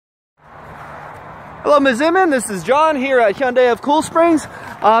Hello, Ms. Inman. This is John here at Hyundai of Cool Springs.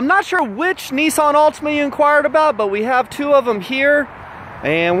 I'm not sure which Nissan Altima you inquired about, but we have two of them here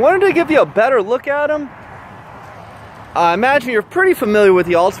and wanted to give you a better look at them. I imagine you're pretty familiar with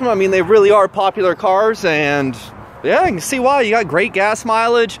the Altima. I mean, they really are popular cars, and yeah, you can see why. You got great gas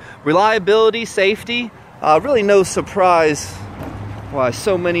mileage, reliability, safety. Really no surprise why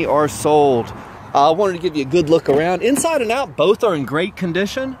so many are sold. I wanted to give you a good look around. Inside and out, both are in great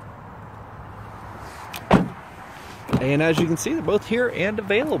condition. And as you can see, they're both here and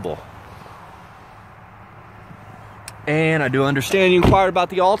available. And I do understand you inquired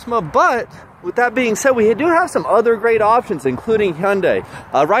about the Altima, but with that being said, we do have some other great options, including Hyundai.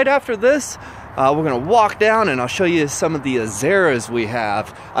 Right after this, we're going to walk down and I'll show you some of the Azeras we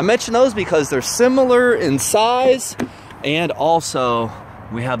have. I mention those because they're similar in size, and also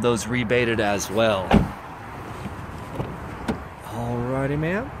we have those rebated as well. Alrighty,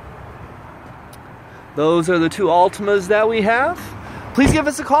 ma'am. Those are the two Altimas that we have. Please give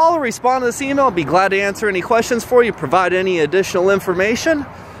us a call or respond to this email. I'll be glad to answer any questions for you, provide any additional information.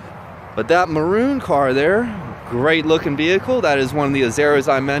 But that maroon car there, great looking vehicle. That is one of the Azeras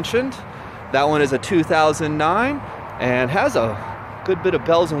I mentioned. That one is a 2009 and has a good bit of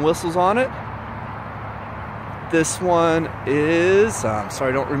bells and whistles on it. This one is, I'm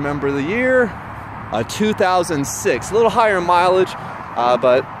sorry, I don't remember the year, a 2006. A little higher mileage,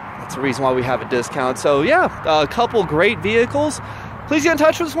 but that's the reason why we have a discount. So yeah, a couple great vehicles. Please get in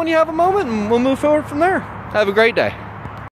touch with us when you have a moment and we'll move forward from there. Have a great day.